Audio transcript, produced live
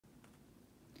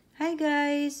Hi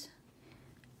guys,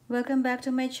 welcome back to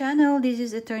my channel. This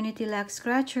is Eternity Luck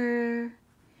Scratcher.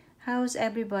 How's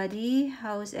everybody?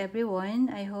 How's everyone?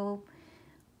 I hope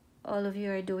all of you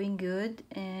are doing good,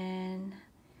 and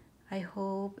I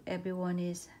hope everyone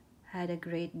is had a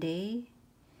great day.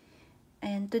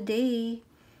 And today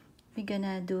we're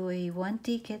gonna do a one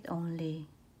ticket only.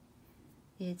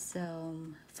 It's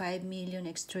 5 million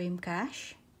extreme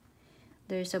cash.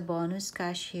 There's a bonus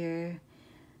cash here,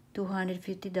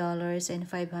 $250 and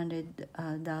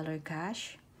 $500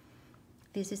 cash.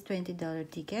 This is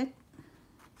 $20 ticket,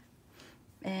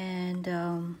 and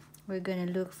we're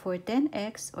gonna look for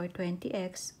 10x or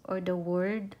 20x or the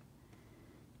word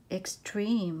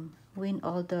extreme. Win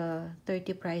all the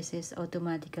 30 prizes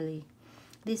automatically.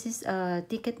 This is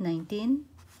ticket 19,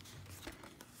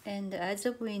 and the odds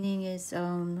of winning is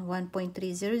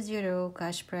 1.300,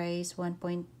 cash prize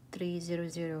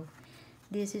 1.300.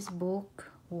 This is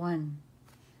book 1.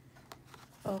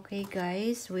 Okay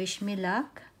guys, wish me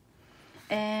luck.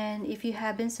 And if you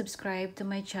haven't subscribed to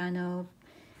my channel,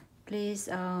 please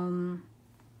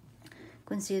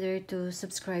consider to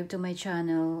subscribe to my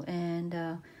channel and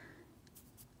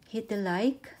hit the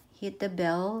like, hit the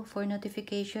bell for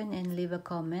notification, and leave a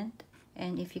comment.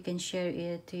 And if you can share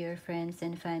it to your friends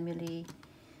and family,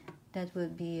 that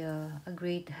would be a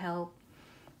great help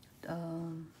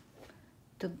to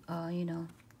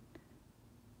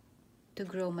to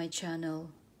grow my channel.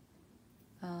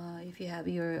 If you have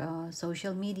your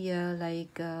social media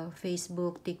like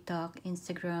Facebook, TikTok,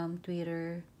 Instagram,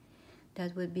 Twitter,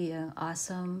 that would be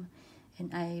awesome,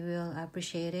 and I will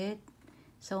appreciate it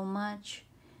so much,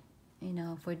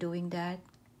 for doing that.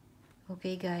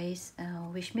 Okay guys,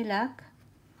 wish me luck.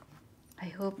 I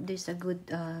hope there's a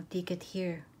good ticket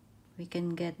here. We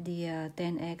can get the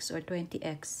 10x or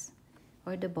 20x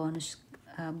or the bonus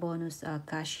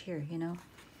cash here.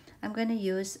 I'm gonna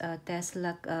use a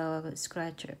Tesla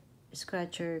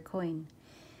scratcher coin.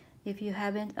 If you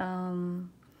haven't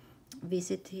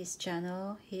visit his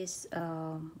channel, he's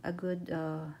a good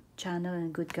channel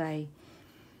and good guy.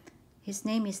 His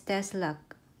name is Tesla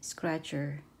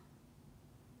Scratcher.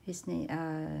 His name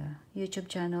YouTube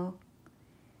channel,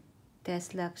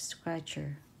 Tesla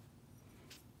Scratcher.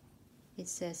 It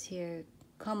says here,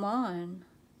 come on,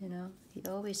 he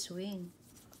always win.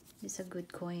 It's a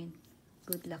good coin.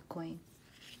 Good luck coin.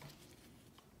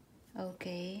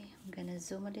 Okay, I'm gonna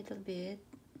zoom a little bit.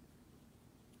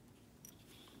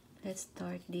 Let's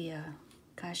start the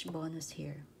cash bonus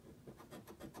here.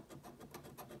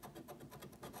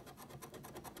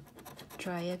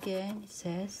 Try again, it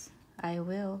says. I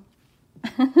will.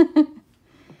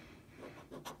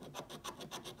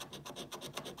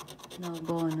 No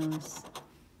bonus.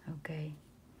 Okay,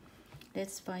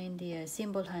 let's find the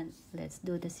symbol hunt. Let's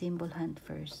do the symbol hunt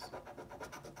first.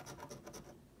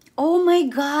 Oh my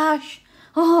gosh!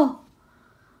 Oh!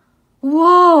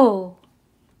 Whoa!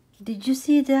 Did you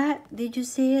see that? Did you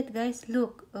see it, guys?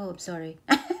 Look. Oh, sorry.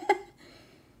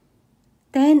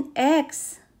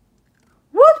 10x!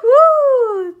 Woot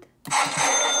woot!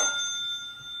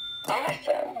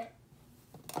 Awesome.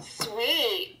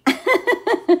 Sweet.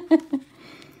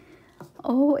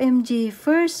 OMG,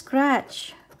 first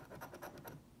scratch.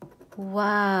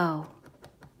 Wow.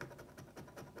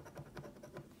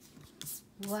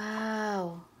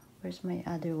 Wow. Where's my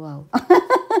other wow?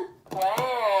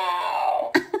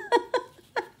 Wow.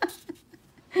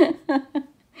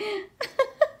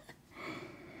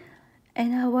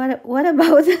 And what about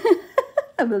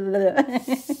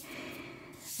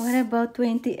what about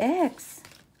 20x?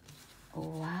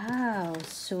 Wow,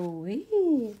 sweet.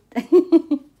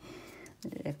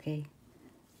 Okay,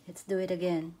 let's do it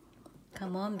again.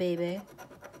 Come on, baby.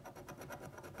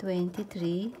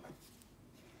 23.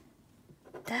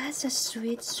 That's a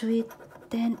sweet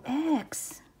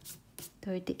 10x.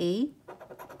 38.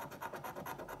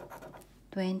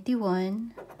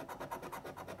 21.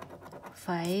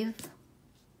 5.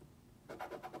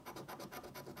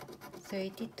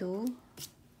 32.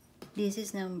 This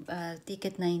is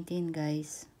ticket 19,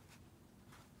 guys.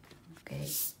 Okay.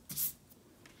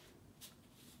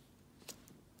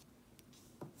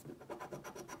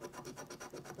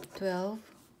 12.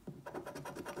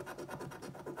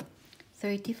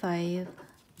 35.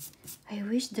 I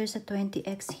wish there's a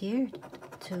 20x here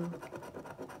too.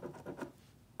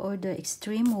 Or the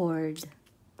extreme word.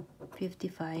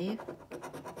 55.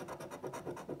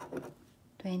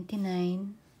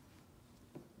 29.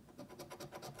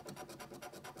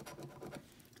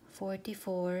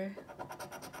 44.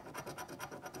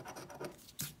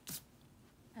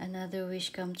 Another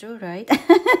wish come true, right?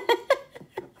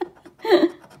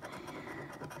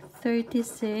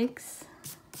 36.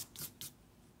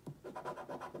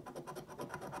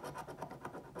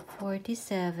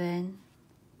 47,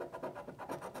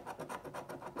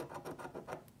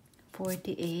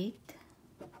 48.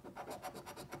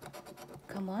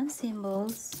 Come on,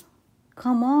 symbols.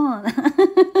 Come on.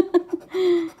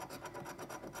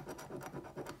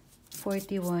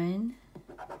 41,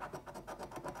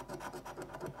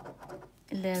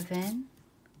 11,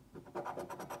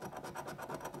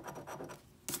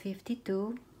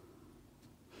 52,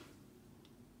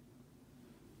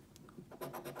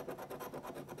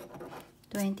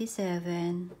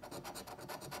 27,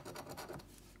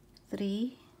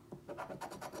 3,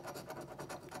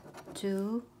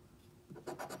 2,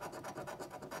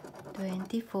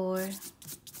 24.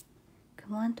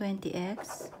 Come on,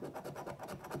 20x.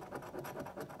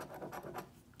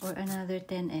 Or another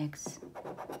 10x.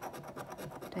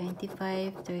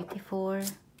 25, 34,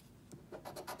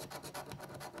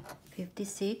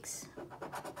 56,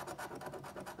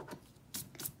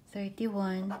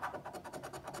 31,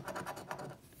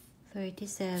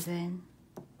 37,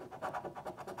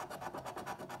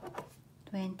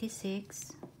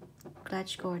 26,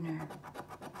 clutch corner.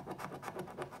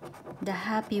 The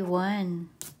happy one.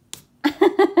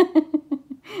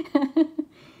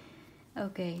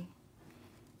 Okay.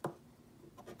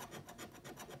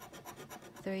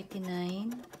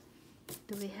 39.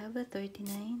 Do we have a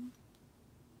 39?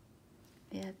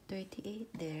 We have 38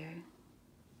 there.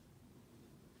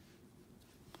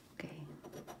 Okay.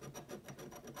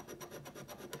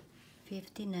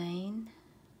 59.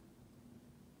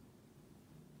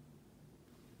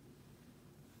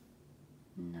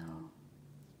 No.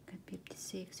 Got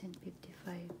 56 and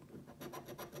 55.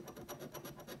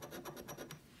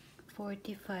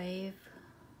 45.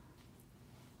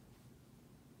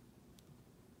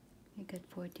 We got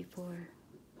 44.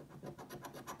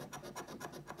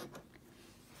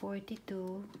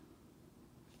 42.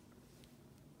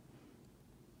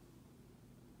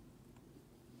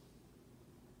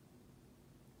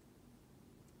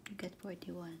 We got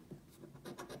 41.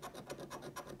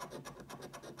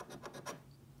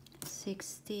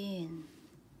 16.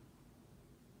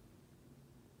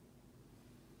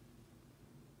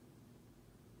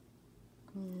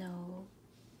 No.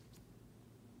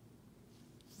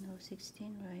 No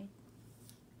 16, right?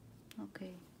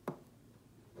 Okay.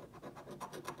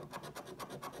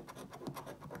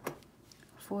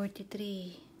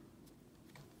 43.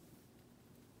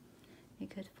 We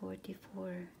got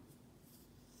 44.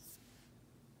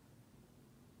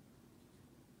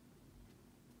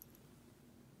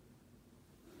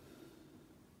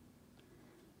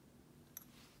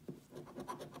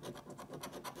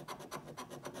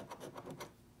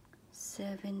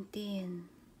 17.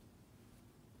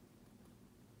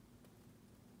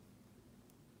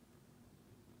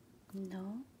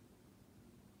 No.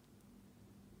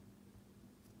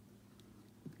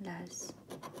 Last.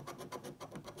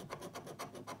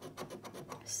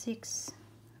 6.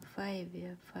 5. We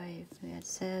have 5. We have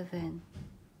 7.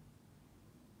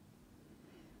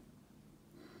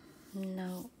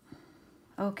 No.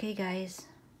 Okay, guys.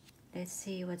 Let's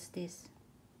see what's this.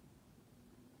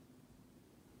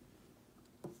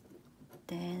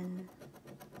 10.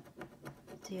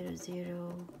 0,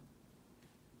 0.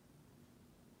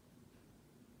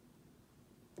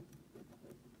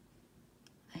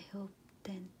 I hope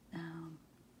 10.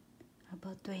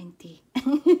 About 20.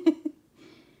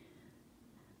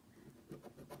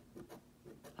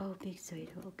 Oh, big zero.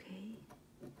 Okay.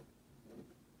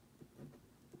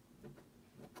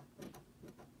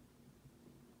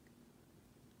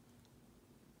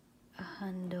 A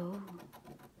hundo.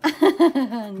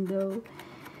 Hundo.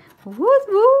 Woot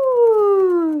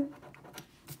woot.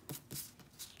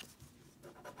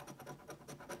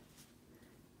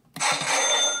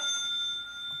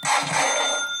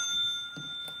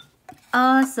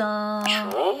 Awesome.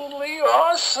 Truly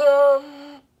awesome.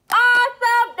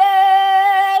 Awesomeness.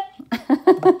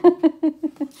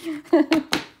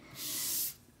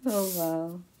 Oh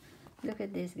wow. Look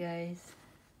at this, guys.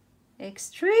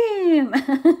 Extreme.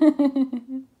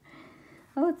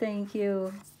 Oh, thank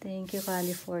you. Thank you,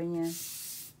 California.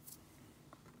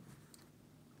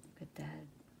 Look at that.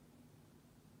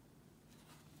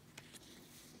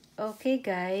 Okay,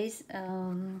 guys.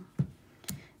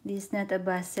 This is not a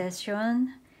bus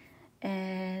session.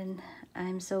 And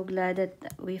I'm so glad that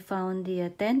we found the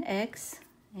 10x,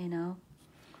 you know.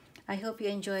 I hope you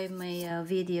enjoyed my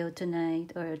video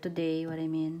tonight, or today, what I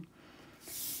mean.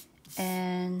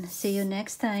 And see you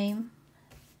next time.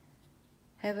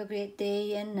 Have a great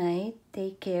day and night.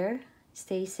 Take care.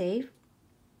 Stay safe.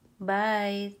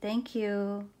 Bye. Thank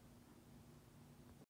you.